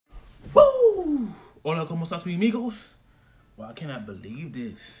Hola, ¿cómo estás, mis amigos? Well, I cannot believe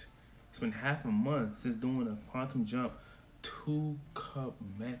this. It's been half a month since doing a quantum jump 2-cup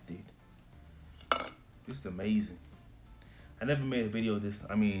method. This is amazing. I never made a video this,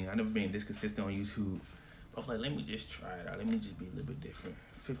 I never been this consistent on YouTube. I was like, let me just try it out. Let me just be a little bit different.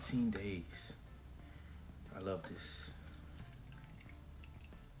 15 days. I love this.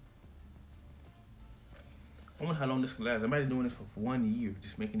 I wonder how long this can last. I might be doing this for 1 year,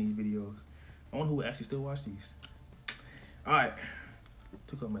 just making these videos. I wonder who will actually still watch these. Alright.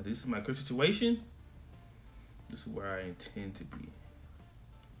 Took up my, this is my current situation. This is where I intend to be.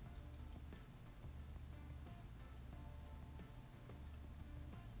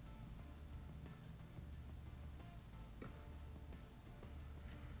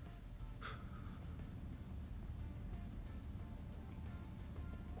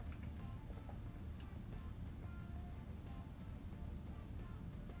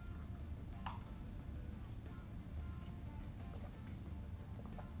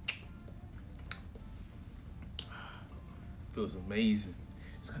 Feels amazing.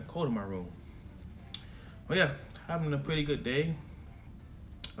 It's kind of cold in my room. Well, yeah, having a pretty good day.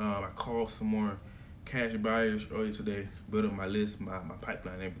 I called some more cash buyers earlier today, build up my list, my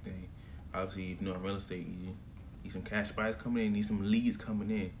pipeline, and everything. Obviously, you know, in real estate, you need some cash buyers coming in, need some leads coming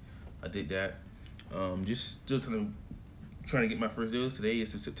in. I did that. Just still trying to get my first deals. Today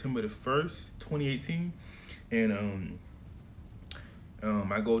is September the 1st, 2018, and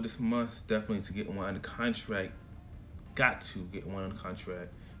my goal this month is definitely to get one under contract. Got to get one under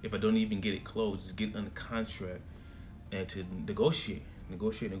contract. If I don't even get it closed, just get under contract and to negotiate. I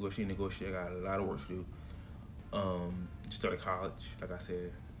got a lot of work to do. Just started college, like I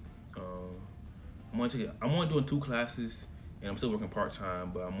said. I'm only doing 2 classes, and I'm still working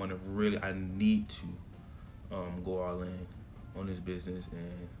part-time, but I need to go all in on this business.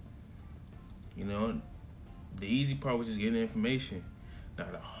 And you know, the easy part was just getting the information. Now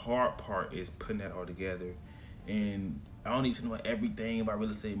the hard part is putting that all together. And I don't need to know everything about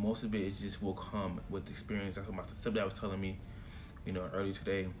real estate. Most of it is just will come with experience. That's what my stepdad was telling me, you know, earlier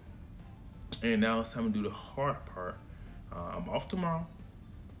today. And now it's time to do the hard part. I'm off tomorrow,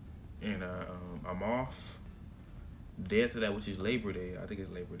 and I'm off the day after that, which is Labor Day. I think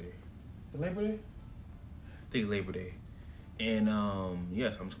it's Labor Day. Labor Day? I think it's Labor Day. And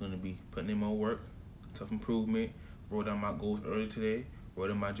yes, I'm just gonna be putting in more work, tough improvement. Wrote down my goals earlier today. Wrote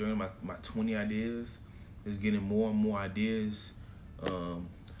down my journey, my 20 ideas. Is getting more and more ideas. So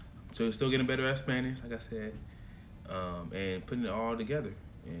still getting better at Spanish, like I said, and putting it all together.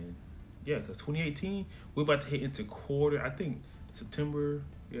 And yeah, because 2018, we're about to hit into quarter, I think September.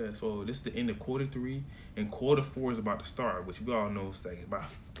 Yeah, so this is the end of quarter 3, and quarter 4 is about to start, which we all know is like my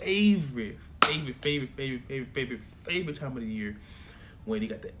favorite time of the year, when you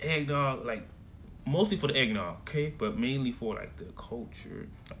got the eggnog, like mostly for the eggnog, okay, but mainly for like the culture,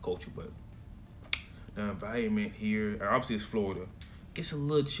 not culture, but the environment here. Obviously it's Florida. Gets a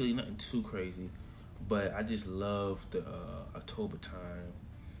little chilly, nothing too crazy, but I just love the October time.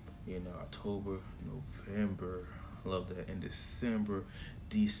 You know, October, November, I love that. And December,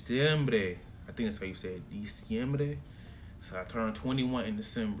 Diciembre, I think that's how you say it, Diciembre. So I turned 21 in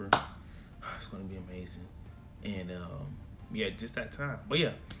December. It's gonna be amazing. And yeah, just that time. But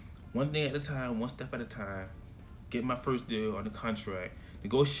yeah, one thing at a time, one step at a time. Get my first deal on the contract.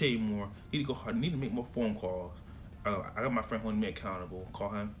 Negotiate more. Need to go hard. Need to make more phone calls. I got my friend holding me accountable.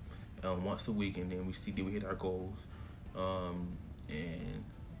 Call him once a week, and then we see did we hit our goals, and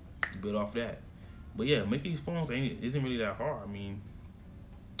build off that. But yeah, making these phones isn't really that hard. I mean,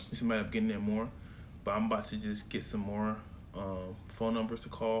 it's a matter of getting there more. But I'm about to just get some more phone numbers to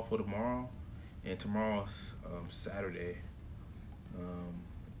call for tomorrow, and tomorrow's Saturday.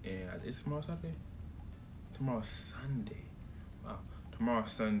 And is tomorrow Saturday? Tomorrow's Sunday. Wow.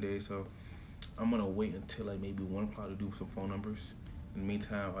 Tomorrow's Sunday, so I'm gonna wait until like maybe 1 o'clock to do some phone numbers. In the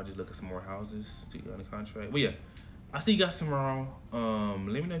meantime, I'll just look at some more houses to get on the contract. But yeah, I'll see you guys tomorrow. Let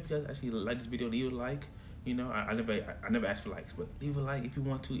me know if you guys actually like this video. Leave a like. You know, I never asked for likes, but leave a like if you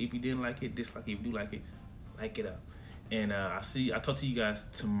want to. If you didn't like it, dislike it. If you do like it up. And I'll talk to you guys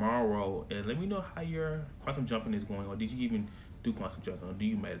tomorrow, and let me know how your quantum jumping is going, or did you even do quantum jumping, or do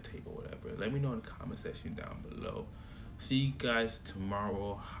you meditate or whatever? Let me know in the comment section down below. See you guys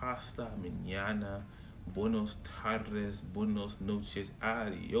tomorrow. Hasta mañana. Buenos tardes. Buenos noches.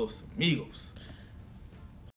 Adios, amigos.